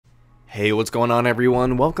Hey, what's going on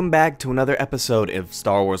everyone? Welcome back to another episode of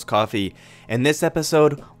Star Wars Coffee. In this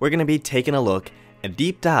episode, we're going to be taking a look, a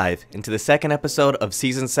deep dive into the second episode of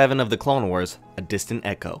Season 7 of The Clone Wars, A Distant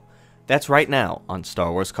Echo. That's right now on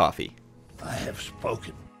Star Wars Coffee. I have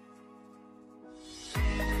spoken.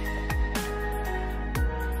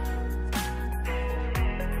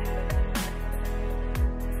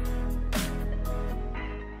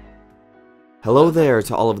 Hello there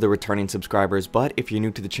to all of the returning subscribers, but if you're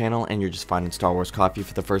new to the channel and you're just finding Star Wars Coffee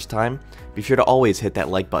for the first time, be sure to always hit that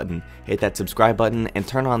like button, hit that subscribe button, and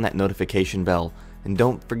turn on that notification bell. And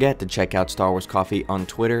don't forget to check out Star Wars Coffee on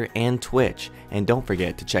Twitter and Twitch. And don't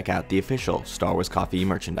forget to check out the official Star Wars Coffee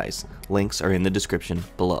merchandise. Links are in the description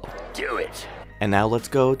below. Do it. And now let's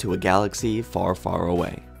go to a galaxy far, far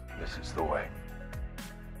away. This is the way.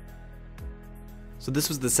 So this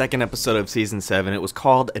was the second episode of Season 7. It was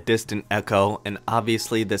called A Distant Echo, and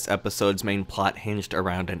obviously this episode's main plot hinged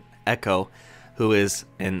around an Echo, who is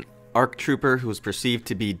an ARC trooper who was perceived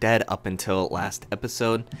to be dead up until last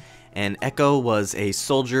episode. And Echo was a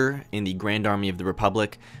soldier in the Grand Army of the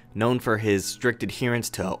Republic, known for his strict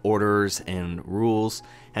adherence to orders and rules,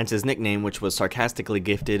 hence his nickname, which was sarcastically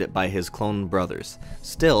gifted by his clone brothers.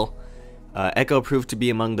 Still, Echo proved to be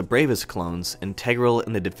among the bravest clones, integral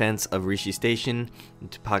in the defense of Rishi Station and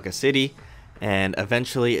Topeka City, and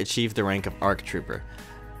eventually achieved the rank of ARC Trooper.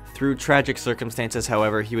 Through tragic circumstances,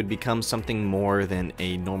 however, he would become something more than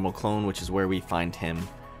a normal clone, which is where we find him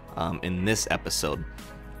in this episode.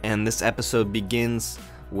 And this episode begins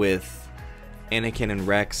with Anakin and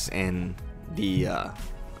Rex and the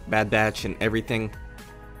Bad Batch and everything.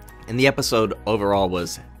 And the episode overall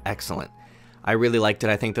was excellent. I really liked it.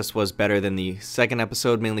 I think this was better than the second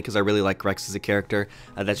episode, mainly because I really like Rex as a character.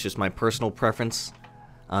 That's just my personal preference.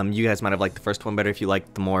 You guys might have liked the first one better if you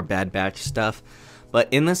liked the more Bad Batch stuff.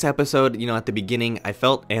 But in this episode, at the beginning, I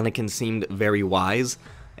felt Anakin seemed very wise,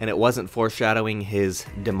 and it wasn't foreshadowing his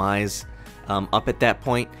demise up at that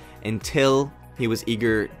point until he was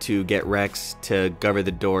eager to get Rex to cover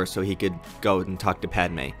the door so he could go and talk to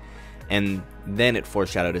Padme. And then it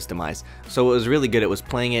foreshadowed his demise. So it was really good. It was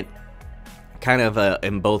playing it kind of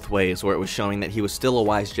in both ways, where it was showing that he was still a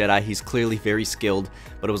wise Jedi. He's clearly very skilled,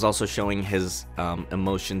 but it was also showing his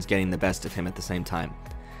emotions getting the best of him at the same time.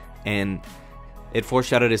 And it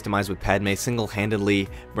foreshadowed his demise with Padme single-handedly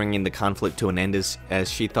bringing the conflict to an end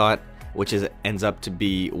as she thought, which ends up to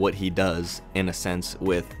be what he does in a sense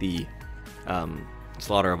with the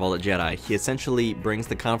slaughter of all the Jedi. He essentially brings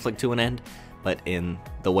the conflict to an end, but in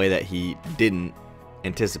the way that he didn't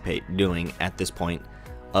anticipate doing at this point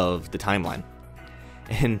of the timeline.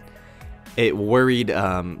 And it worried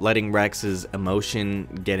letting Rex's emotion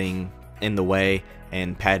getting in the way,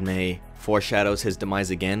 and Padme foreshadows his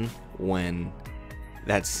demise again when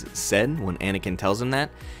that's said, when Anakin tells him that,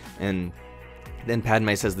 and then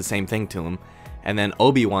Padme says the same thing to him, and then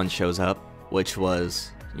Obi-Wan shows up, which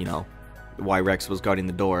was, why Rex was guarding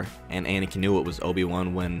the door, and Anakin knew it was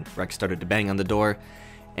Obi-Wan when Rex started to bang on the door.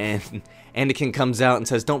 And Anakin comes out and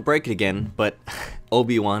says, "Don't break it again," but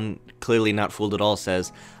Obi-Wan, clearly not fooled at all,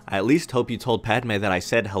 says, "I at least hope you told Padme that I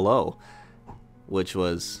said hello," which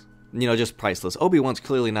was, just priceless. Obi-Wan's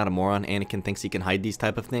clearly not a moron. Anakin thinks he can hide these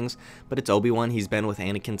type of things, but it's Obi-Wan. He's been with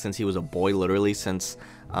Anakin since he was a boy, literally since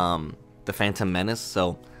The Phantom Menace,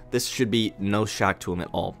 so this should be no shock to him at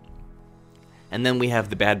all. And then we have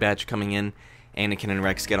the Bad Batch coming in. Anakin and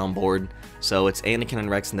Rex get on board, so it's Anakin and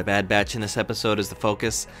Rex and the Bad Batch in this episode as the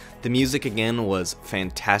focus. The music again was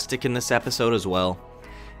fantastic in this episode as well,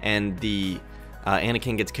 and the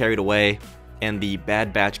Anakin gets carried away, and the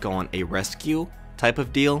Bad Batch go on a rescue type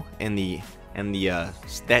of deal, and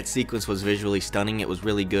that sequence was visually stunning. It was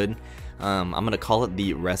really good. I'm gonna call it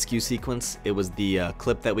the rescue sequence. It was the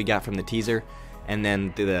clip that we got from the teaser, and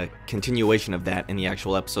then the continuation of that in the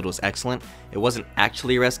actual episode was excellent. It wasn't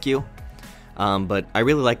actually a rescue. But I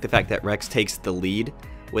really like the fact that Rex takes the lead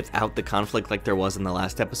without the conflict like there was in the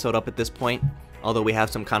last episode up at this point. Although we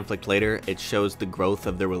have some conflict later, it shows the growth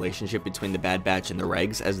of the relationship between the Bad Batch and the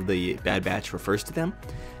Regs, as the Bad Batch refers to them,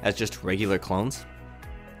 as just regular clones.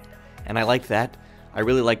 And I like that. I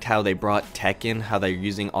really liked how they brought Tech in, how they're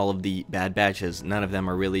using all of the Bad Batches. None of them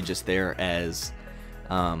are really just there as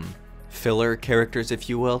filler characters, if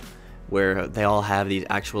you will, where they all have these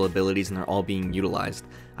actual abilities and they're all being utilized.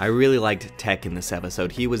 I really liked Tech in this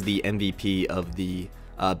episode. He was the MVP of the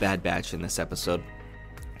Bad Batch in this episode.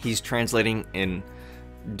 He's translating and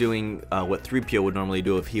doing what 3PO would normally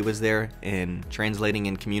do if he was there, and translating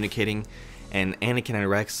and communicating, and Anakin and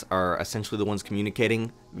Rex are essentially the ones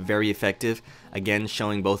communicating. Very effective. Again,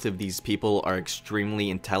 showing both of these people are extremely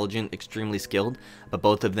intelligent, extremely skilled, but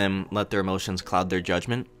both of them let their emotions cloud their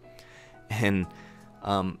judgment. And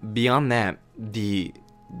beyond that, the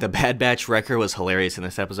Bad Batch Wrecker was hilarious in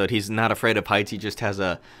this episode. He's not afraid of heights. He just has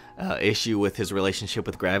a issue with his relationship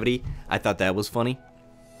with gravity. I thought that was funny.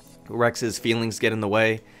 Rex's feelings get in the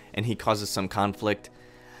way, and he causes some conflict.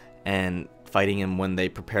 And fighting him when they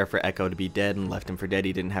prepare for Echo to be dead and left him for dead,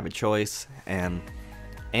 he didn't have a choice. And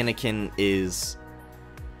Anakin is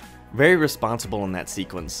very responsible in that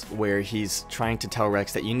sequence where he's trying to tell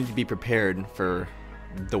Rex that you need to be prepared for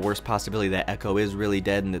the worst possibility that Echo is really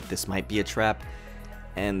dead and that this might be a trap.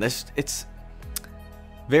 And it's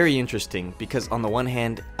very interesting because on the one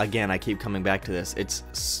hand, again, I keep coming back to this, it's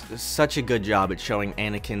such a good job at showing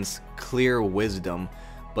Anakin's clear wisdom,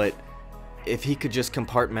 but if he could just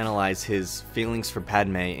compartmentalize his feelings for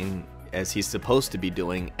Padme as he's supposed to be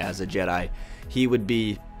doing as a Jedi, he would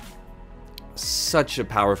be such a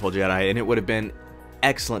powerful Jedi, and it would have been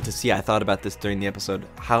excellent to see. I thought about this during the episode,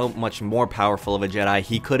 how much more powerful of a Jedi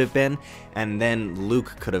he could have been, and then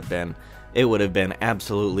Luke could have been. It would have been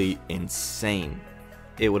absolutely insane.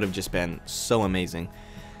 It would have just been so amazing.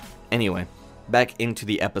 Anyway, back into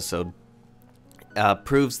the episode.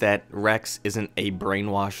 Proves that Rex isn't a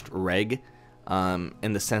brainwashed reg,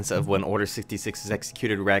 in the sense of when Order 66 is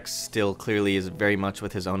executed, Rex still clearly is very much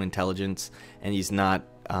with his own intelligence, and he's not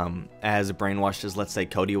as brainwashed as, let's say,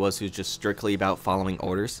 Cody was, who's just strictly about following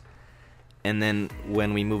orders. And then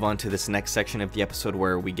when we move on to this next section of the episode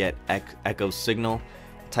where we get Echo's signal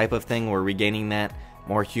type of thing, we're regaining that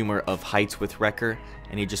more humor of heights with Wrecker,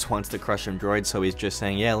 and he just wants to crush some droids, so he's just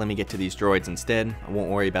saying, yeah, let me get to these droids instead, I won't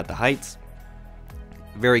worry about the heights.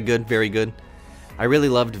 Very good, very good. I really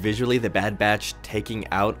loved visually the Bad Batch taking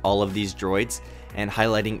out all of these droids and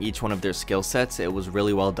highlighting each one of their skill sets. It was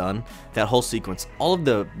really well done. That whole sequence, all of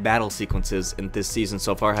the battle sequences in this season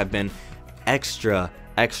so far have been extra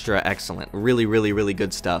excellent. Really, really, really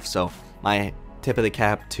good stuff. So my tip of the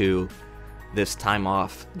cap to this time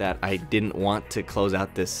off that I didn't want to close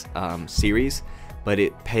out this series, but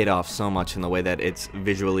it paid off so much in the way that it's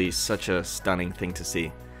visually such a stunning thing to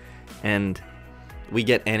see. And we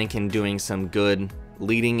get Anakin doing some good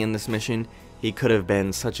leading in this mission. He could have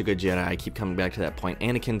been such a good Jedi. I keep coming back to that point.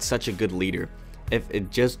 Anakin's such a good leader.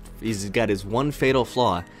 He's got his one fatal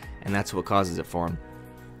flaw, and that's what causes it for him.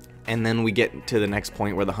 And then we get to the next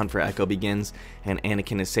point where the hunt for Echo begins, and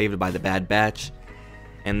Anakin is saved by the Bad Batch.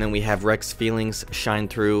 And then we have Rex's feelings shine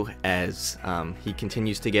through as he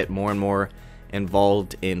continues to get more and more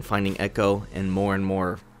involved in finding Echo and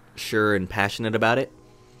more sure and passionate about it.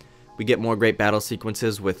 We get more great battle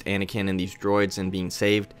sequences with Anakin and these droids and being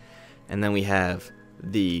saved. And then we have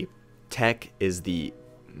the Tech is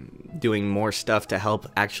doing more stuff to help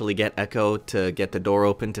actually get Echo to get the door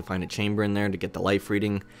open, to find a chamber in there, to get the life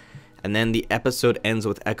reading. And then the episode ends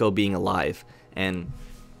with Echo being alive. And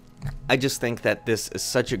I just think that this is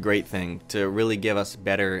such a great thing to really give us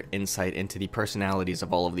better insight into the personalities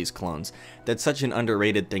of all of these clones. That's such an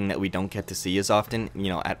underrated thing that we don't get to see as often,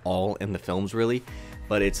 at all in the films really.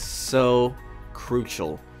 But it's so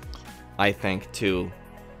crucial, I think, to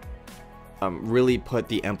really put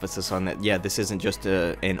the emphasis on that. Yeah, this isn't just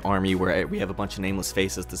an army where we have a bunch of nameless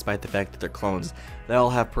faces, despite the fact that they're clones. They all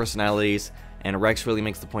have personalities, and Rex really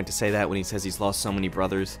makes the point to say that when he says he's lost so many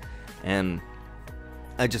brothers. And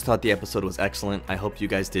I just thought the episode was excellent. I hope you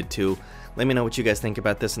guys did too. Let me know what you guys think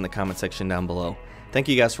about this in the comment section down below. Thank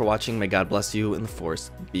you guys for watching. May God bless you and the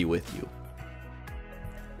Force be with you.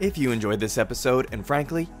 If you enjoyed this episode, and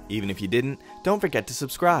frankly, even if you didn't, don't forget to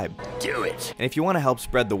subscribe. Do it. And if you want to help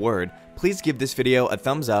spread the word, please give this video a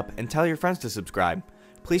thumbs up and tell your friends to subscribe.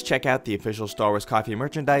 Please check out the official Star Wars Coffee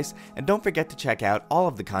merchandise, and don't forget to check out all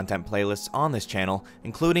of the content playlists on this channel,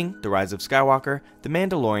 including The Rise of Skywalker, The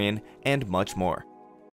Mandalorian, and much more.